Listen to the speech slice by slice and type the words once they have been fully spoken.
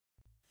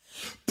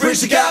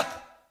bridge the gap.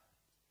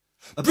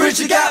 Bridge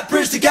the gap,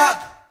 bridge the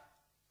gap.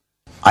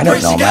 I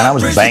don't know, man. I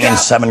was banging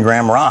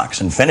 7-gram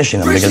rocks and finishing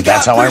them because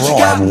that's how I roll.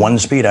 I have one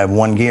speed, I have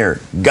one gear.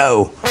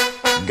 Go.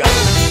 Go.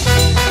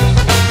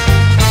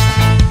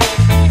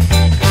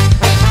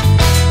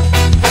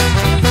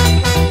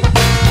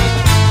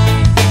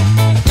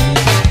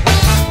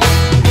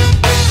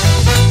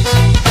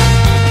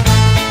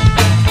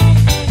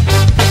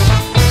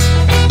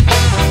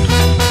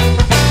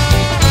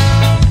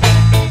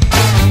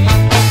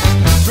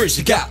 Bridge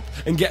the gap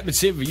and get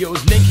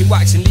materials, linking,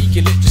 waxing,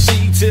 leaking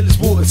electricity till it's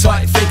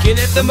watertight.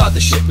 Thinking if the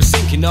mothership was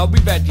sinking, are we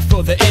ready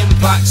for the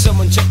impact?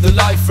 Someone check the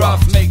life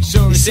raft, make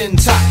sure it's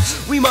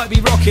intact. We might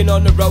be rocking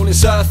on a rolling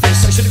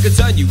surface. I should have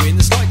concerned you in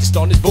the slightest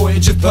on this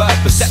voyage of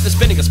purpose. Set the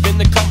spinning, I spin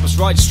the compass,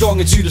 ride strong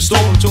into the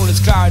storm. Torn its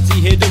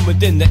clarity hidden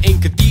within the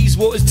ink of these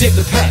waters. Dip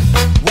the pen,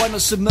 why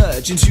not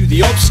submerge into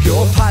the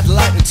obscure? Paddle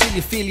out until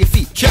you feel your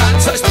feet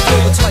can't touch the floor.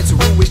 The tides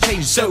are always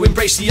changing, so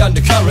embrace the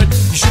undercurrent.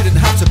 You shouldn't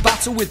have to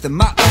battle with the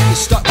map that you're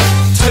stuck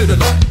with. Toe the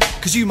line,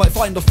 cause you might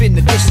find off in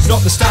the distance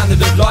not the standard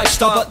of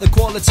lifestyle, but the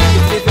quality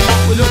of living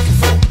that we're looking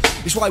for.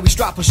 It's why we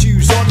strap our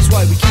shoes on, it's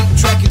why we keep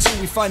trekking till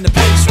we find the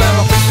place where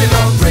our feet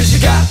belong. Bridge the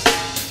gap,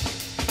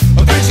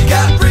 bridge the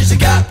gap, bridge the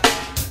gap,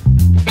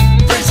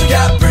 bridge the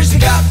gap, bridge the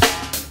gap,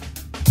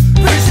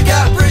 bridge the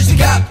gap, bridge the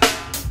gap,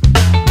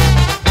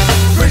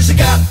 bridge the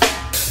gap,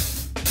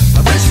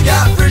 bridge the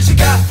gap, bridge the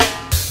gap,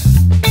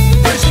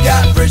 bridge the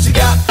gap, bridge the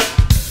gap,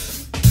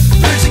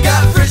 bridge the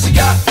gap, bridge the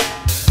gap.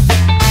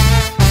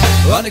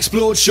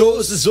 Unexplored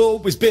shores has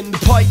always been the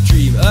pipe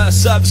dream.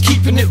 Earth's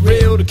keeping it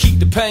real to keep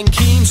the pen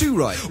keen. Too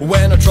right.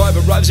 When our tribe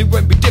arrives, it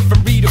won't be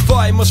different.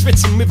 Redefine what's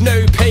written with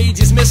no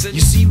pages missing.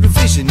 You see,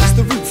 revision is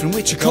the route from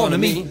which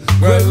economy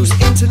grows.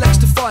 Intellect's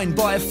defined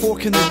by a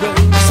fork in the road.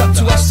 It's up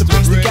to us to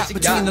bridge the gap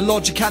between the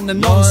logic and the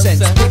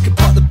nonsense. Pick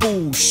apart the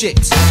bullshit.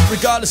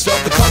 Regardless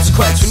of the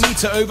consequence, we need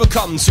to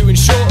overcome to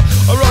ensure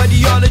our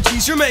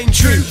ideologies remain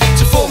true.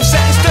 To form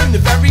set in stone the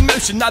very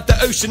motion that the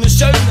ocean has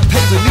shown.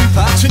 Pave a new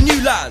path to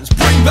new lands.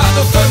 Bring back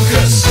the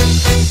focus.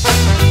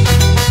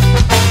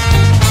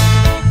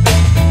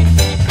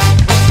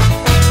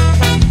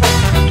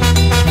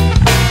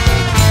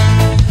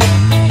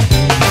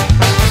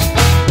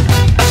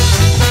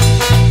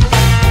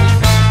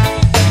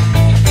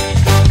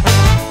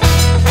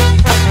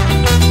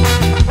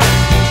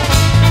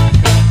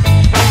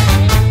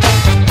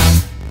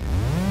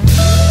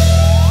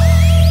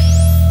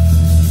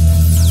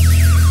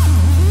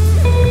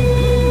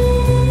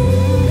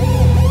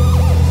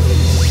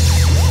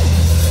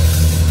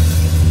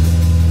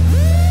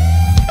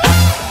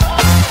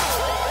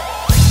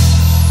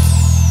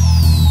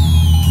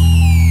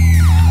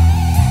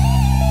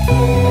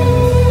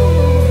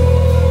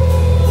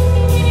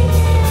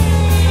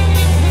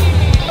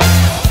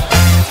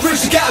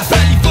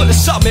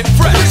 Summit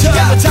fresh, turn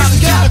the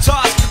talent to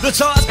the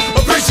task,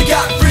 bridge the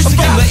gap, bridge the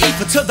gap. From the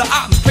ether to the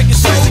atmosphere, your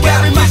soul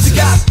very massive.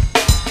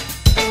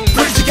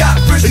 Bridge the gap,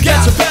 bridge the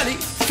gap. Get a belly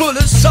full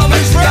of summit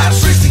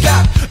fresh, bridge the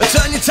gap.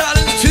 Turn your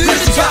talents to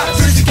the task.